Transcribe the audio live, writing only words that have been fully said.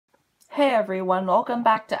Hey everyone, welcome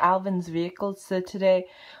back to Alvin's Vehicles. So today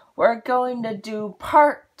we're going to do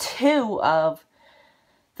part 2 of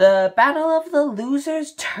the Battle of the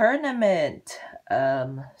Losers tournament.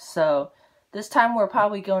 So this time we're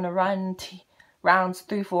probably going to run rounds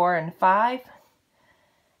 3, 4, and 5.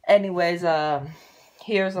 Anyways,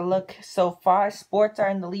 here's a look so far. Sports are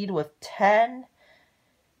in the lead with 10.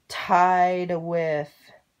 Tied with...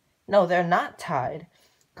 No, they're not tied.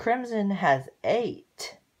 Crimson has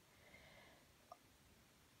 8.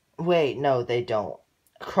 Wait, no, they don't.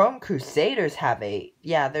 Chrome Crusaders have 8.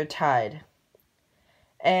 Yeah, they're tied.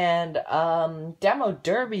 And, Demo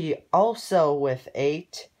Derby also with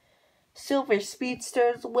 8. Silver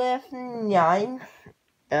Speedsters with 9.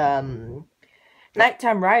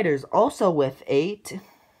 Nighttime Riders also with 8.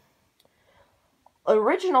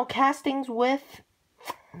 Original Castings with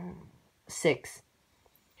 6.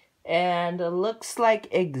 And it looks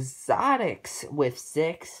like Exotics with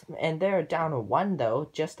 6. And they're down to 1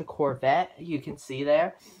 though. Just a Corvette, you can see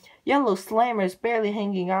there. Yellow Slammers barely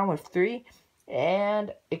hanging on with 3.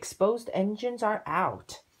 And Exposed Engines are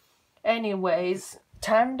out. Anyways,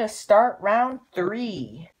 time to start round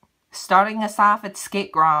 3. Starting us off at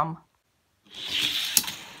Skate Grom.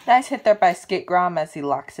 Nice hit there by Skate Grom as he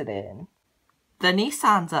locks it in. The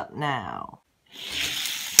Nissan's up now.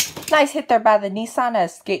 Nice hit there by the Nissan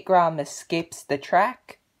as Skate Grom escapes the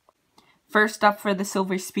track. First up for the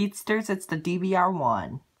Silver Speedsters, it's the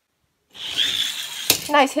DBR1.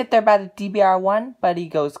 Nice hit there by the DBR1, but he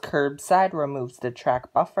goes curbside, removes the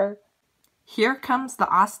track buffer. Here comes the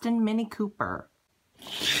Austin Mini Cooper.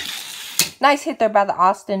 Nice hit there by the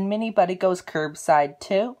Austin Mini, but he goes curbside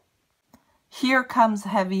too. Here comes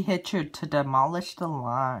Heavy Hitcher to demolish the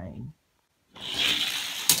line.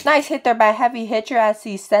 Nice hit there by Heavy Hitcher as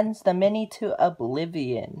he sends the Mini to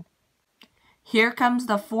oblivion. Here comes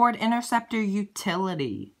the Ford Interceptor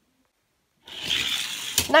Utility.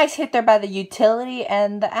 Nice hit there by the Utility,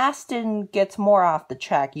 and the Aston gets more off the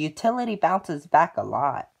track. Utility bounces back a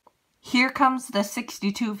lot. Here comes the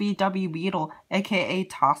 62 VW Beetle, aka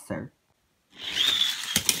Tosser.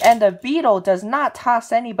 And the Beetle does not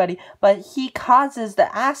toss anybody, but he causes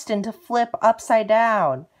the Aston to flip upside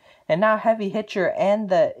down. And now Heavy Hitcher and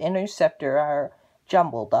the Interceptor are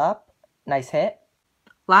jumbled up. Nice hit.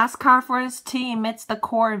 Last car for his team, it's the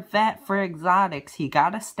Corvette for Exotics. He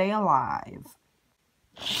gotta stay alive.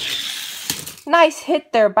 Nice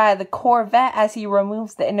hit there by the Corvette as he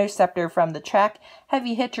removes the Interceptor from the track.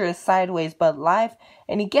 Heavy Hitcher is sideways but live,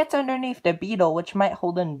 and he gets underneath the Beetle, which might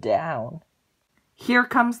hold him down. Here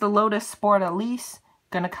comes the Lotus Sport Elise,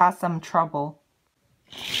 gonna cause some trouble.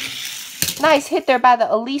 Nice hit there by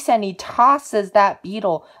the Elise, and he tosses that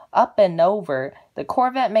Beetle up and over. The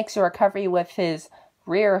Corvette makes a recovery with his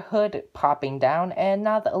rear hood popping down, and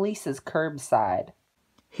now the Elise is curbside.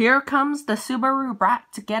 Here comes the Subaru Brat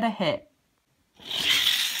to get a hit.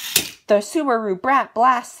 The Subaru Brat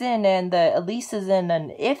blasts in, and the Elise is in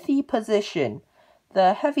an iffy position.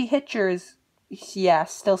 The Heavy Hitcher is, yeah,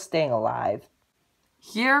 still staying alive.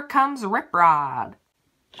 Here comes Rip Rod.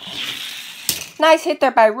 Nice hit there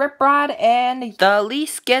by Rip Rod, and the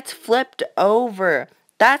Elise gets flipped over.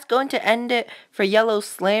 That's going to end it for Yellow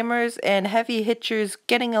Slammers, and Heavy Hitcher's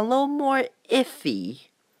getting a little more iffy.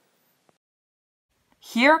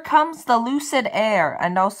 Here comes the Lucid Air,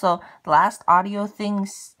 and also the last audio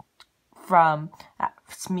things from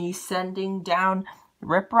me sending down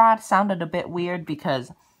Rip Rod sounded a bit weird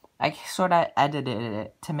because I sort of edited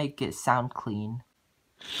it to make it sound clean.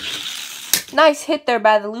 Nice hit there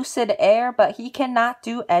by the Lucid Air, but he cannot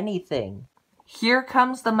do anything. Here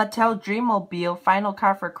comes the Mattel Dreamobile, final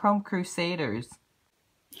car for Chrome Crusaders.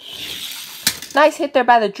 Nice hit there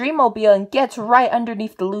by the Dreamobile and gets right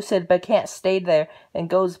underneath the Lucid but can't stay there and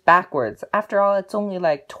goes backwards. After all, it's only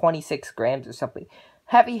like 26 grams or something.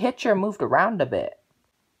 Heavy Hitcher moved around a bit.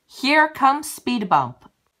 Here comes Speed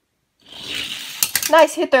Bump.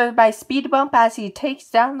 Nice hit there by Speed Bump as he takes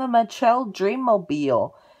down the Mattel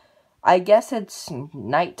Dreamobile. I guess it's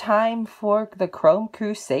nighttime for the Chrome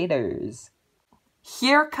Crusaders.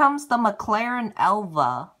 Here comes the McLaren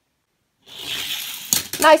Elva.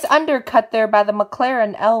 Nice undercut there by the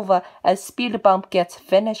McLaren Elva as Speed Bump gets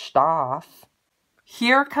finished off.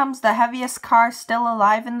 Here comes the heaviest car still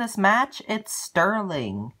alive in this match. It's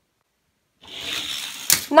Sterling.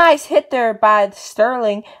 Nice hit there by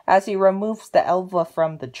Sterling as he removes the Elva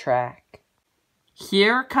from the track.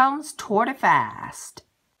 Here comes Tour de Fast.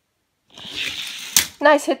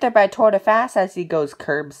 Nice hit there by Tour de Fast as he goes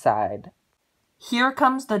curbside. Here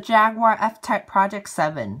comes the Jaguar F-Type Project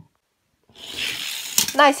 7.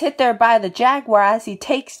 Nice hit there by the Jaguar as he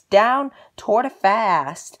takes down Tour de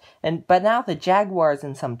Fast. But now the Jaguar is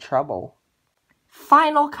in some trouble.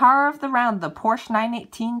 Final car of the round, the Porsche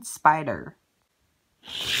 918 Spyder.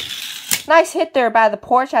 Nice hit there by the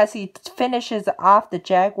Porsche as he finishes off the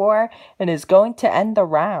Jaguar and is going to end the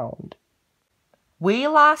round. We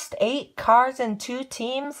lost 8 cars and 2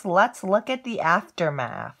 teams. Let's look at the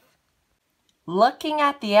aftermath. Looking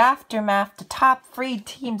at the aftermath, the top 3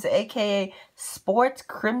 teams, aka Sports,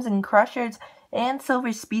 Crimson Crushers, and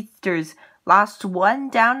Silver Speedsters, lost 1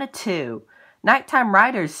 down to 2. Nighttime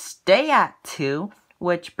Riders stay at 2,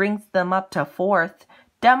 which brings them up to 4th.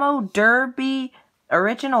 Demo Derby,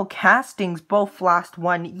 Original Castings both lost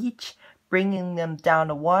 1 each, bringing them down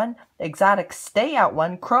to 1. Exotic stay at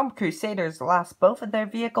 1. Chrome Crusaders lost both of their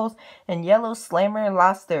vehicles, and Yellow Slammer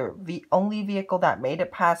lost their only vehicle that made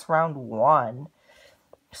it past round 1.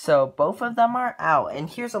 So both of them are out. And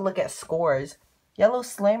here's a look at scores. Yellow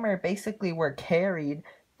Slammer basically were carried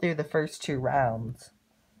through the first 2 rounds.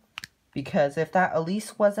 Because if that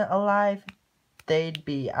Elise wasn't alive, they'd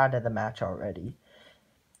be out of the match already.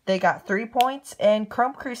 They got 3 points, and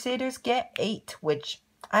Chrome Crusaders get 8, which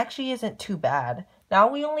actually isn't too bad. Now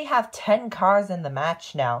we only have 10 cars in the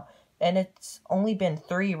match now, and it's only been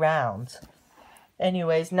 3 rounds.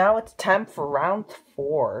 Anyways, now it's time for round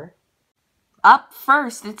 4. Up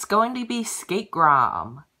first, it's going to be Skate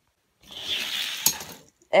Grom.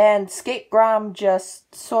 And Skate Grom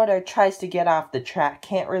just sort of tries to get off the track.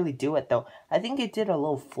 Can't really do it though. I think it did a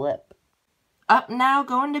little flip. Up now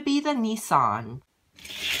going to be the Nissan.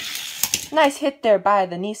 Nice hit there by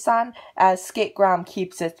the Nissan as Skate Grom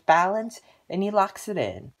keeps its balance and he locks it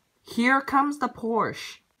in. Here comes the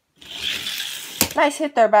Porsche. Nice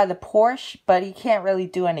hit there by the Porsche, but he can't really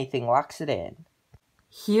do anything. Locks it in.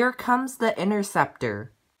 Here comes the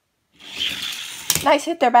Interceptor. Nice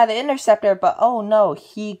hit there by the Interceptor, but oh no,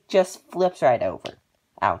 he just flips right over.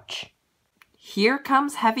 Ouch. Here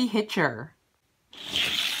comes Heavy Hitcher.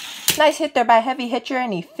 Nice hit there by Heavy Hitcher,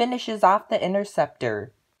 and he finishes off the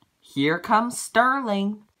Interceptor. Here comes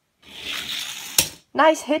Sterling.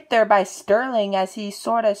 Nice hit there by Sterling as he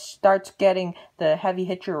sort of starts getting the Heavy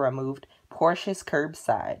Hitcher removed. Porsche's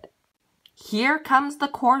curbside. Here comes the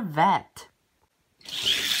Corvette.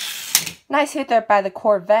 Nice hit there by the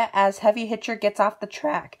Corvette as Heavy Hitcher gets off the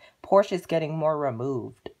track. Porsche is getting more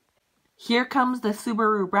removed. Here comes the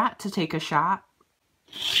Subaru Brat to take a shot.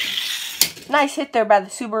 Nice hit there by the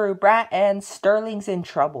Subaru Brat and Sterling's in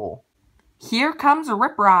trouble. Here comes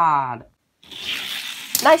Rip Rod.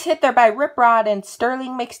 Nice hit there by Rip Rod and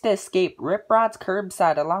Sterling makes the escape. Rip Rod's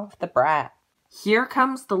curbside along with the Brat. Here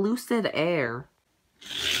comes the Lucid Air.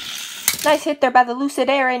 Nice hit there by the Lucid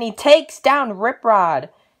Air and he takes down Rip Rod.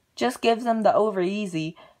 Just gives him the over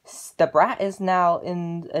easy. The Brat is now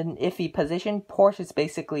in an iffy position. Porsche is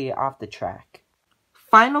basically off the track.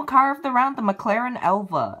 Final car of the round, the McLaren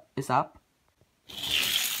Elva is up.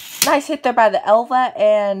 Nice hit there by the Elva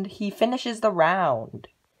and he finishes the round.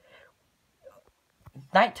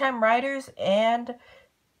 Nighttime Riders and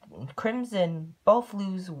Crimson both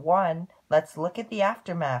lose 1. Let's look at the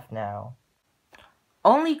aftermath now.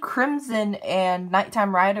 Only Crimson and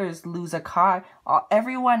Nighttime Riders lose a car.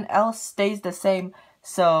 Everyone else stays the same.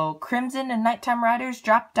 So Crimson and Nighttime Riders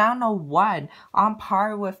drop down to 1 on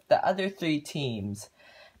par with the other 3 teams.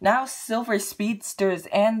 Now Silver Speedsters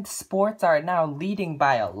and Sports are now leading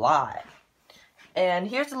by a lot. And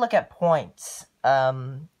here's a look at points.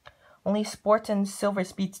 Only Sports and Silver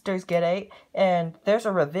Speedsters get 8. And there's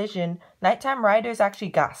a revision. Nighttime Riders actually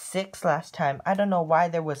got 6 last time. I don't know why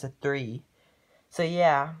there was a 3. So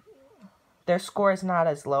yeah, their score is not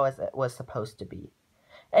as low as it was supposed to be.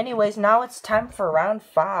 Anyways, now it's time for round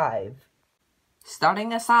 5.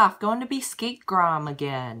 Starting us off, going to be Skate Grom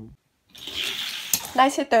again.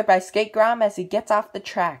 Nice hit there by Skate Grom as he gets off the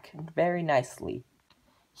track very nicely.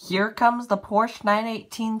 Here comes the Porsche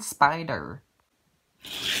 918 Spyder.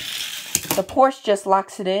 The Porsche just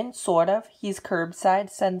locks it in, sort of. He's curbside,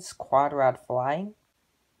 sends Quad Rod flying.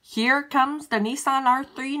 Here comes the Nissan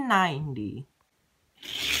R390.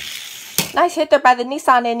 Nice hit there by the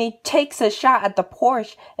Nissan and he takes a shot at the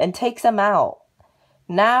Porsche and takes him out.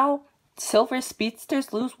 Now, Silver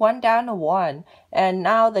Speedsters lose 1 down to 1 and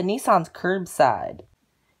now the Nissan's curbside.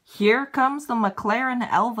 Here comes the McLaren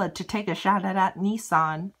Elva to take a shot at that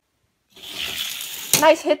Nissan.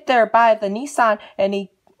 Nice hit there by the Nissan and the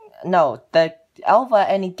Elva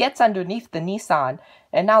and he gets underneath the Nissan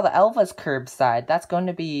and now the Elva's curbside. That's going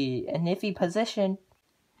to be an iffy position.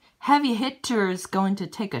 Heavy Hitcher is going to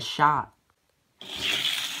take a shot.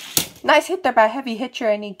 Nice hit there by Heavy Hitcher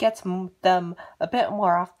and he gets them a bit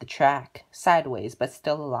more off the track. Sideways, but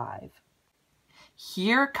still alive.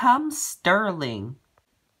 Here comes Sterling.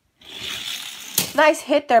 Nice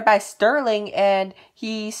hit there by Sterling, and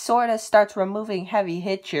he sort of starts removing Heavy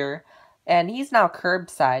Hitcher, and he's now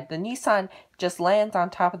curbside. The Nissan just lands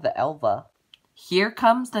on top of the Elva. Here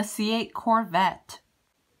comes the C8 Corvette.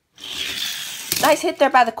 Nice hit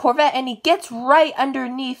there by the Corvette, and he gets right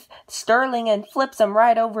underneath Sterling and flips him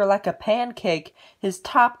right over like a pancake. His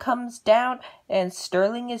top comes down, and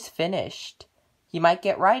Sterling is finished. He might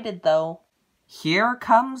get righted, though. Here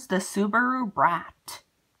comes the Subaru Brat.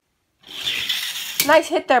 Nice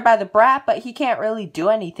hit there by the Brat, but he can't really do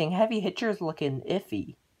anything. Heavy Hitcher's looking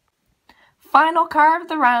iffy. Final car of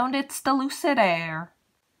the round, it's the Lucid Air.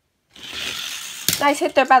 Nice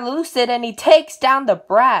hit there by the Lucid, and he takes down the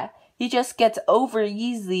Brat. He just gets over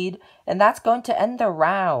easied, and that's going to end the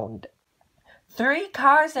round. 3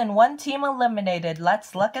 cars and 1 team eliminated.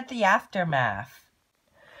 Let's look at the aftermath.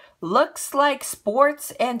 Looks like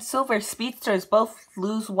Sports and Silver Speedsters both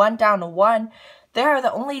lose 1 down to 1. They are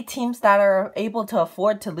the only teams that are able to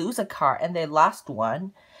afford to lose a car, and they lost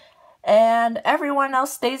 1. And everyone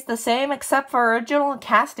else stays the same except for Original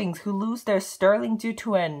Castings, who lose their Sterling due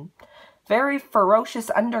to an very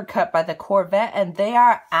ferocious undercut by the Corvette, and they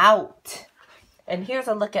are out. And here's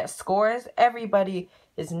a look at scores. Everybody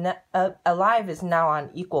is alive is now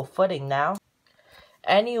on equal footing now.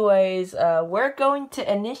 Anyways, we're going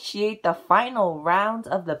to initiate the final rounds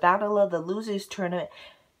of the Battle of the Losers tournament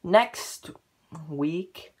next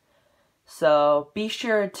week. So be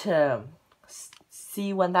sure to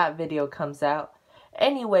see when that video comes out.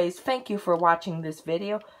 Anyways, thank you for watching this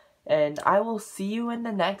video, and I will see you in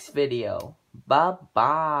the next video.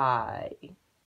 Bye-bye.